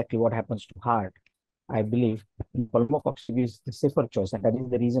to exactly what happens to heart, I believe pulmocoxib is the safer choice, and that is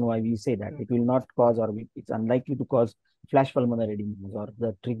the reason why we say that it will not cause, or it's unlikely to cause flash pulmonary edema, or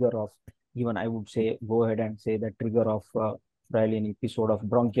the trigger of, even I would say, go ahead and say the trigger of probably an episode of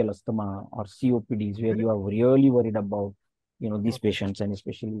bronchial asthma or COPDs, where you are really worried about these patients, and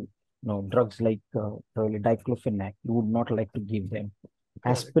especially drugs like probably diclofenac, you would not like to give them.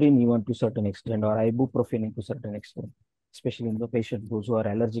 Aspirin even to a certain extent, or ibuprofen to a certain extent, especially in the patients, those who are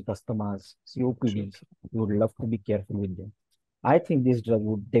allergic asthmas, COPDs, you would love to be careful with them. I think this drug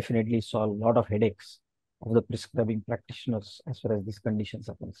would definitely solve a lot of headaches of the prescribing practitioners as far as these conditions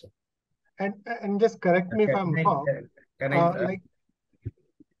are concerned. And just correct me if I'm wrong.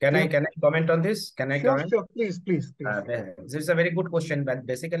 Can I comment on this? Can I comment? Sure, please. This is a very good question, but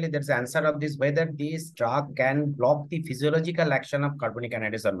basically there's the answer of this, whether this drug can block the physiological action of carbonic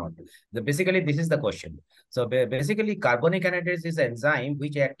anhydrous or not. Basically, this is the question. So basically, carbonic anhydrous is an enzyme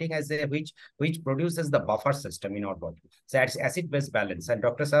which acting as which produces the buffer system in our body. So it's acid-base balance. And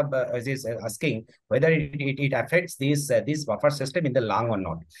Dr. Saab is asking whether it affects this buffer system in the lung or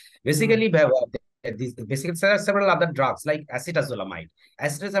not. Basically, basically there are several other drugs like acetazolamide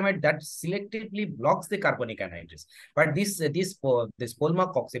that selectively blocks the carbonic anhydrous, but this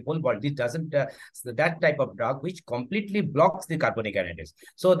polmocoxib, Polvolt, this doesn't that type of drug which completely blocks the carbonic anhydrous.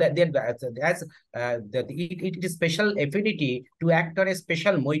 So that it is special affinity to act on a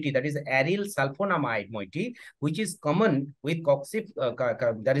special moiety, that is aryl sulfonamide moiety, which is common with coxib,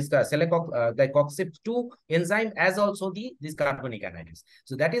 that is the coxib-2 enzyme, as also this carbonic anhydrous.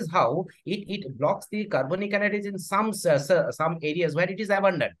 So that is how it blocks the carbonic anhydrous in some areas where it is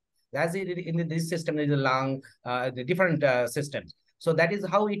abundant, as in this system, in the lung, the different systems. So that is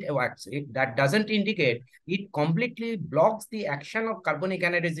how it works. That doesn't indicate it completely blocks the action of carbonic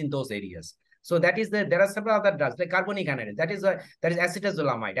anhydrous in those areas. So that is there are several other drugs like carbonic anhydrous. That is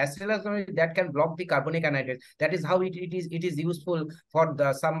acetazolamide. Acetazolamide that can block the carbonic anhydrous. That is how it is useful for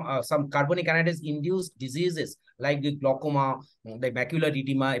some carbonic anhydrous induced diseases like the glaucoma, the macular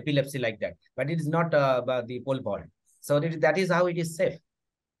edema, epilepsy, like that. But it is not the Polvolt. So that is how it is safe.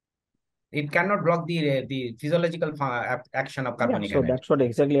 It cannot block the physiological action of carbonic anhydrous. So that's what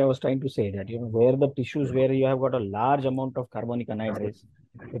exactly I was trying to say, that where the tissues where you have got a large amount of carbonic anhydrous,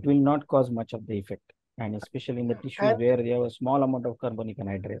 it will not cause much of the effect, and especially in the tissues where you have a small amount of carbonic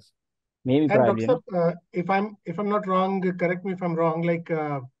anhydrous, maybe probably. Doctor, if I'm not wrong, correct me if I'm wrong. Like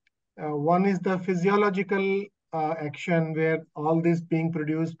one is the physiological action where all this being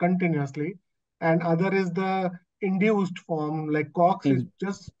produced continuously, and other is the induced form, like COX is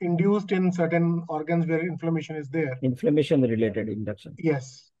just induced in certain organs where inflammation is there. Inflammation related induction.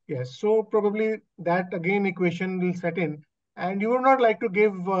 Yes, yes. So probably that again equation will set in. And you would not like to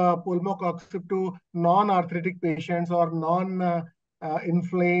give pulmocoxib to non-arthritic patients or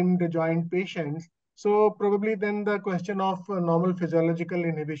non-inflamed joint patients. So probably then the question of normal physiological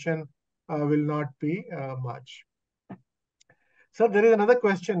inhibition will not be much. So there is another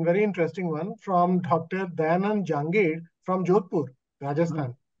question, very interesting one, from Dr. Dayanand Jangir from Jodhpur,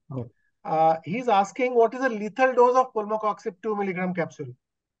 Rajasthan. He's asking, what is the lethal dose of pulmocoxib 2 milligram capsule?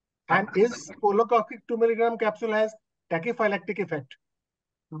 And is pulmocoxib 2 milligram capsule has tachyphylactic effect?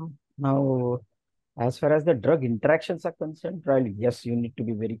 Now, as far as the drug interactions are concerned, probably yes, you need to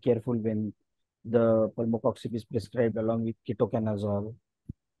be very careful when the pulmocoxib is prescribed along with ketoconazole,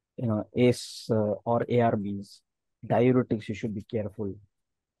 ACE or ARBs. Diuretics, you should be careful.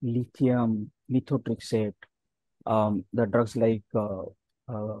 Lithium, methotrexate, the drugs like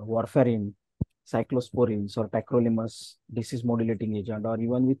warfarin, cyclosporins, or tacrolimus, disease modulating agent, or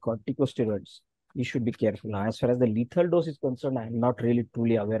even with corticosteroids, you should be careful. As far as the lethal dose is concerned, I'm not really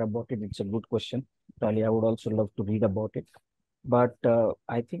truly aware about it. It's a good question. Probably I would also love to read about it. But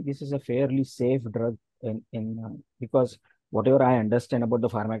I think this is a fairly safe drug because whatever I understand about the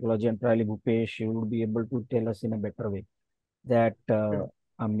pharmacology, and probably Bhupesh, you would be able to tell us in a better way that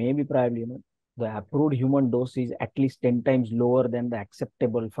maybe probably the approved human dose is at least 10 times lower than the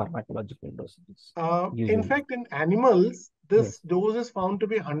acceptable pharmacological dosages. In fact, in animals, this dose is found to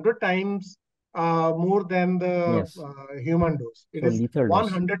be 100 times more than the human dose. It is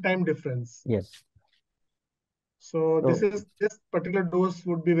 100 time difference. Yes. So this particular dose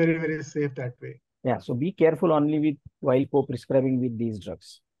would be very, very safe that way. Yeah. So be careful only while co-prescribing with these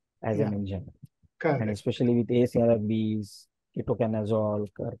drugs, as I mentioned. Correct. And especially with ACE/ARBs, ketoconazole,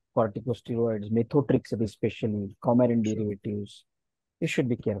 corticosteroids, methotrexate especially, coumarin derivatives. You should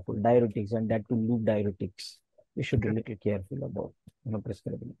be careful. Diuretics, and that to loop diuretics. You should be a little careful about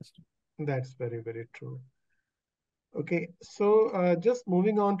prescribing this. That's very, very true. Okay, so just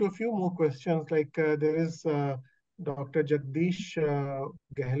moving on to a few more questions. Like there is Dr. Jagdish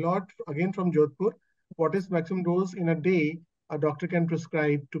Gehlot, again from Jodhpur. What is maximum dose in a day a doctor can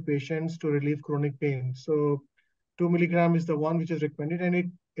prescribe to patients to relieve chronic pain? So 2 milligram is the one which is recommended, and it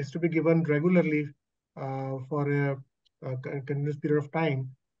is to be given regularly for a continuous period of time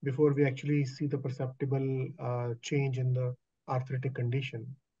before we actually see the perceptible change in the arthritic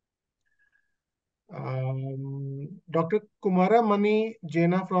condition. Dr. Kumara Mani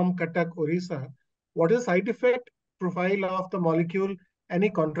Jaina from Cuttack, Orissa. What is side effect profile of the molecule? Any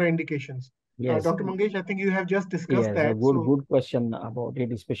contraindications? Yes. Dr. Mangesh, I think you have just discussed that. A good question about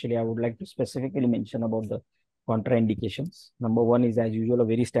it. Especially, I would like to specifically mention about the contraindications. Number one is, as usual, a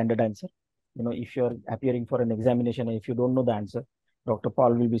very standard answer. If you're appearing for an examination and if you don't know the answer, Dr.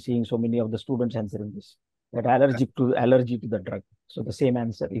 Paul will be seeing so many of the students answering this. That allergy to the drug. So the same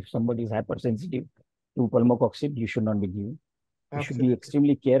answer. If somebody is hypersensitive to pulmocoxib, you should not be giving. You should be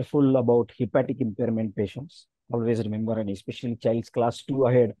extremely careful about hepatic impairment patients. Always remember, and especially child's class 2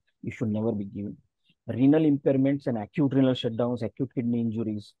 ahead, you should never be giving. Renal impairments and acute renal shutdowns, acute kidney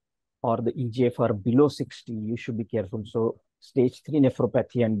injuries, or the eGFR below 60, you should be careful. So stage 3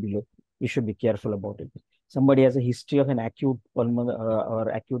 nephropathy and below, you should be careful about it. Somebody has a history of an acute pulmonary or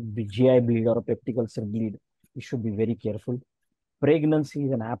acute GI bleed or a peptic ulcer bleed, you should be very careful. Pregnancy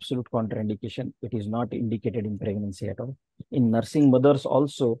is an absolute contraindication. It is not indicated in pregnancy at all. In nursing mothers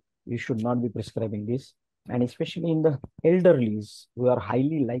also, you should not be prescribing this. And especially in the elderlies who are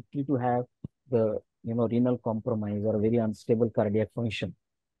highly likely to have the renal compromise or very unstable cardiac function.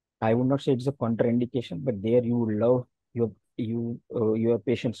 I would not say it's a contraindication, but there you would love your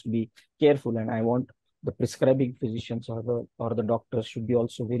patients to be careful. And I want the prescribing physicians or the doctors should be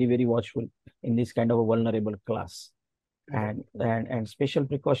also very, very watchful in this kind of a vulnerable class. And special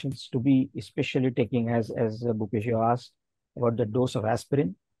precautions to be especially taking, as Bhupesh asked about the dose of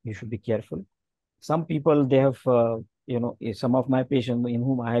aspirin. You should be careful. Some people, they have some of my patients in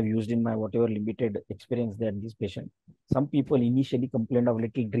whom I have used in my whatever limited experience that this patient, some people initially complained of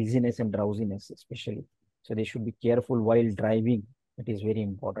little dizziness and drowsiness especially. So they should be careful while driving. It is very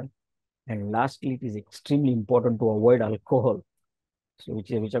important. And lastly, it is extremely important to avoid alcohol, so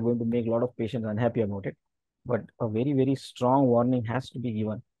which are going to make a lot of patients unhappy about it. But a very, very strong warning has to be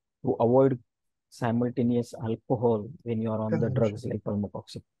given to avoid simultaneous alcohol when you are on the drugs like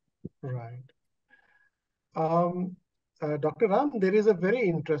pulmocoxib. Right. Dr. Ram, there is a very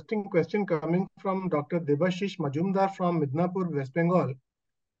interesting question coming from Dr. Debashish Majumdar from Midnapur, West Bengal.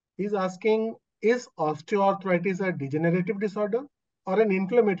 He's asking, is osteoarthritis a degenerative disorder or an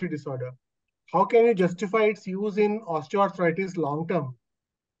inflammatory disorder? How can you justify its use in osteoarthritis long term?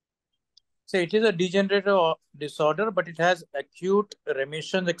 So it is a degenerative disorder, but it has acute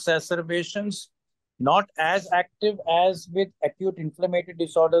remission exacerbations, not as active as with acute inflammatory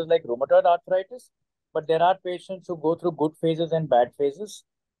disorders like rheumatoid arthritis. But there are patients who go through good phases and bad phases.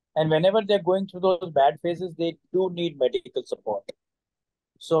 And whenever they're going through those bad phases, they do need medical support.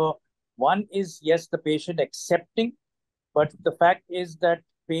 So one is, yes, the patient accepting, but the fact is that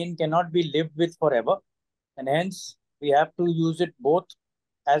pain cannot be lived with forever. And hence, we have to use it both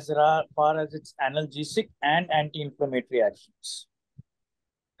as far as its analgesic and anti-inflammatory actions.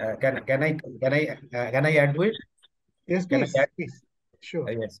 Can I add to it? Yes, Can please. I add? Please.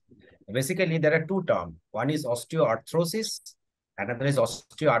 Sure. Yes. Basically, there are two terms. One is osteoarthrosis, another is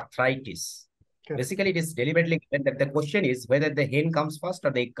osteoarthritis. Okay. Basically, it is deliberately given that the question is whether the hen comes first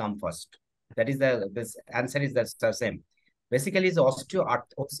or they come first. That is this answer is the same. Basically, it's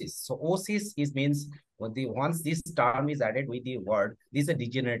osteoarthrosis. So osis means once this term is added with the word, this is a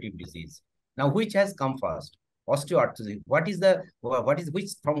degenerative disease. Now, which has come first? Osteoarthrosis.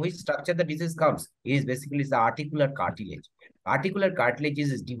 From which structure the disease comes? It is basically the articular cartilage. Articular cartilage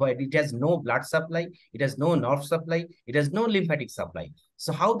is divided. It has no blood supply. It has no nerve supply. It has no lymphatic supply.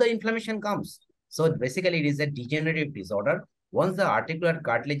 So how the inflammation comes? So basically, it is a degenerative disorder. Once the articular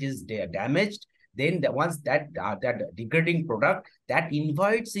cartilage is damaged, then once that degrading product that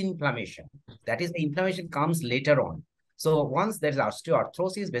invites inflammation, that is the inflammation comes later on. So once there's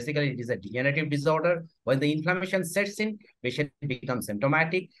osteoarthrosis, basically it is a degenerative disorder. When the inflammation sets in, patient becomes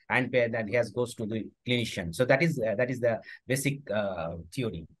symptomatic, and then he goes to the clinician. So that is the basic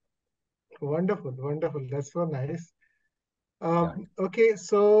theory. Wonderful, wonderful. That's so nice. Okay,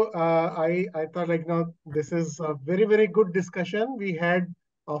 so I thought this is a very, very good discussion we had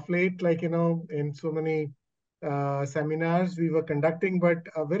of late, in so many seminars we were conducting, but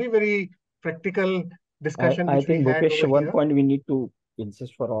a very, very practical discussion I which we think, had Bhupesh, over one here. point we need to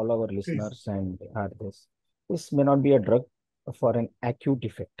insist for all our listeners and this may not be a drug for an acute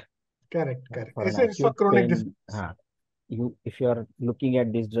effect. Correct. For an It's for acute chronic pain, disease. if you are looking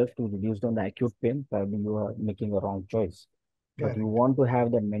at this drug to reduce down the acute pain, probably you are making a wrong choice. But you want to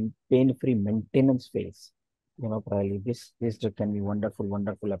have the pain-free maintenance phase, probably this drug can be wonderful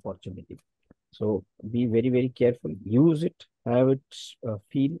opportunity. So be very, very careful. Use it, have it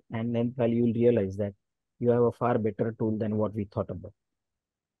feel, and then probably you'll realize that you have a far better tool than what we thought about.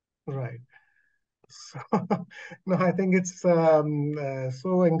 Right. So, no, I think it's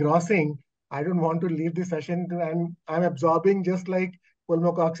so engrossing. I don't want to leave the session, and I'm absorbing just like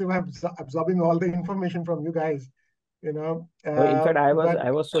Polvolt. I'm absorbing all the information from you guys. So in fact,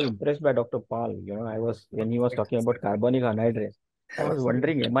 I was so impressed by Dr. Paul. When he was talking about carbonic anhydrase, I was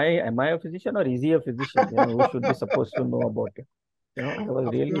wondering, am I a physician or is he a physician? Who should be supposed to know about it? I was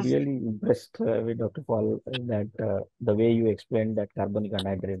really impressed with Dr. Paul that the way you explained that carbonic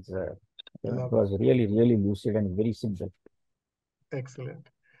anhydrase. It was really lucid and very simple. Excellent.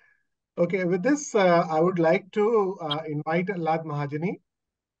 Okay, with this, I would like to invite Alad Mahajani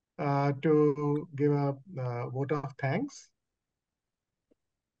to give a vote of thanks.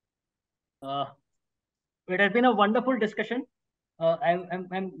 It has been a wonderful discussion.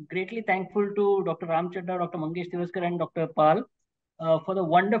 I'm greatly thankful to Dr. Ram Chadda, Dr. Mangesh Tivaskar, and Dr. Pal for the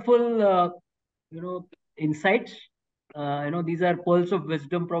wonderful, insights. These are pearls of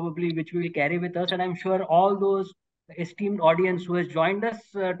wisdom probably which we will carry with us, and I'm sure all those esteemed audience who has joined us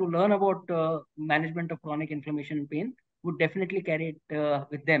to learn about management of chronic inflammation and pain would definitely carry it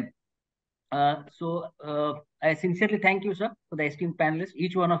with them. So I sincerely thank you, sir, for the esteemed panelists,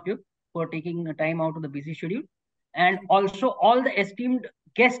 each one of you, for taking time out of the busy schedule. And also all the esteemed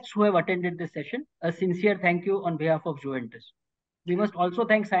guests who have attended this session. A sincere thank you on behalf of Juventus. We must also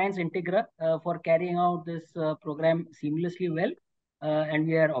thank Science Integra for carrying out this program seamlessly well, and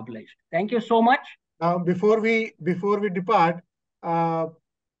we are obliged. Thank you so much. Now, before we depart,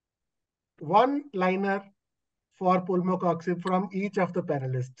 one liner for pulmocoxib from each of the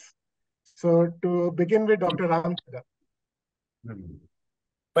panelists. So to begin with, Dr. Ram Chadda.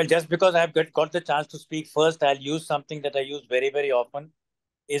 Well, just because I've got the chance to speak first, I'll use something that I use very, very often.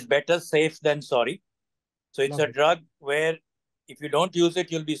 Is better safe than sorry. So it's a drug where if you don't use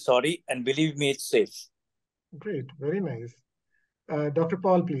it, you'll be sorry. And believe me, it's safe. Great. Very nice. Dr.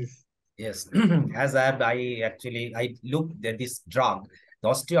 Paul, please. Yes. As I looked at this drug, the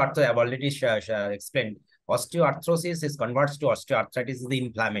osteoarthritis, I've already explained. Osteoarthrosis converts to osteoarthritis is the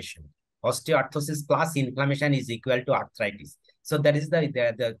inflammation. Osteoarthrosis plus inflammation is equal to arthritis. So that is the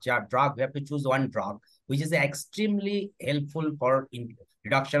drug. We have to choose one drug, which is extremely helpful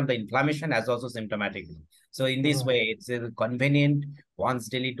reduction of the inflammation as also symptomatic. So in this way, it's a convenient once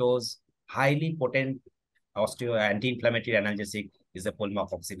daily dose, highly potent anti-inflammatory analgesic is the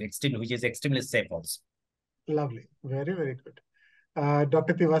polmacoxib, which is extremely safe also. Lovely. Very, very good.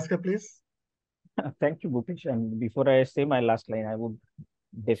 Dr. Tivaskar, please. Thank you, Bhupesh. And before I say my last line, I would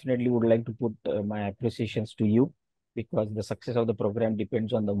like to put my appreciations to you, because the success of the program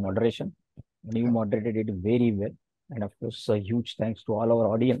depends on the moderation. And you moderated it very well. And of course, a huge thanks to all our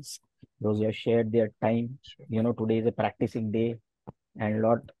audience, those who have shared their time. Sure. You know, today is a practicing day, and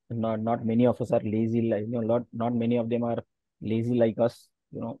not many of us are lazy. Like, you know, not many of them are lazy like us.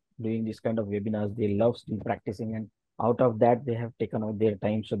 You know, doing this kind of webinars, they love still practicing, and out of that they have taken out their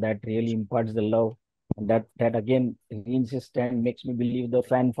time. So that really imparts the love, and that again reinsists and makes me believe the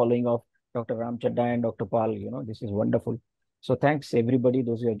fan following of Dr. Ram Chadda and Dr. Pal. You know, this is wonderful. So thanks everybody,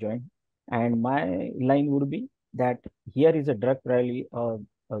 those who have joined. And my line would be that here is a drug probably,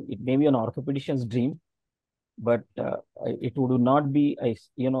 it may be an orthopedician's dream, but it would not be,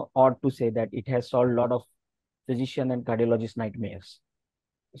 odd to say that it has solved a lot of physician and cardiologist nightmares.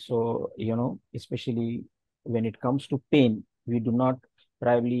 So, you know, especially when it comes to pain, we are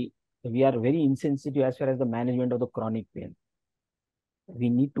very insensitive as far as the management of the chronic pain. We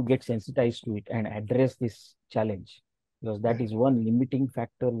need to get sensitized to it and address this challenge, because that is one limiting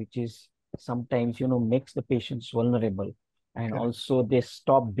factor, which is sometimes, you know, makes the patients vulnerable, and also they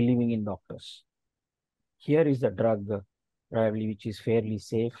stop believing in doctors. Here is a drug probably which is fairly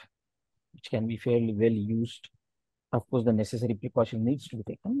safe, which can be fairly well used. Of course, the necessary precaution needs to be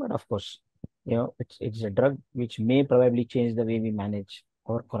taken, but of course, you know, it's a drug which may probably change the way we manage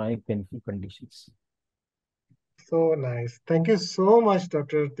our chronic painful conditions. So nice. Thank you so much,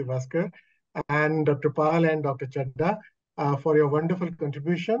 Dr. Tivaskar and Dr. Pal and Dr. Chadda, for your wonderful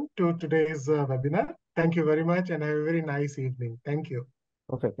contribution to today's webinar. Thank you very much, and have a very nice evening. Thank you.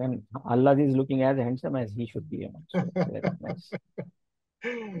 Perfect. And Allah is looking as handsome as he should be. You know, so very nice.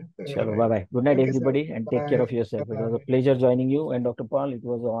 Chalo, bye-bye. Good night, everybody, and take care of yourself. It was a pleasure joining you, and Dr. Paul, it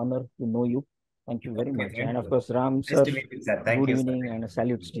was an honor to know you. Thank you very much. And of course, Ram, sir, good evening and a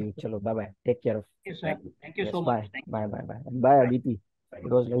salute to you. Chalo, bye-bye. Take care of. Thank you, sir. Thank you so Bye. much. Bye. And bye, Aditi. It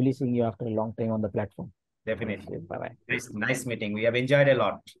was lovely seeing you after a long time on the platform. Definitely. Bye-bye. Nice meeting. We have enjoyed a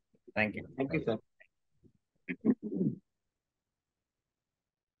lot. Thank you. Thank you, sir.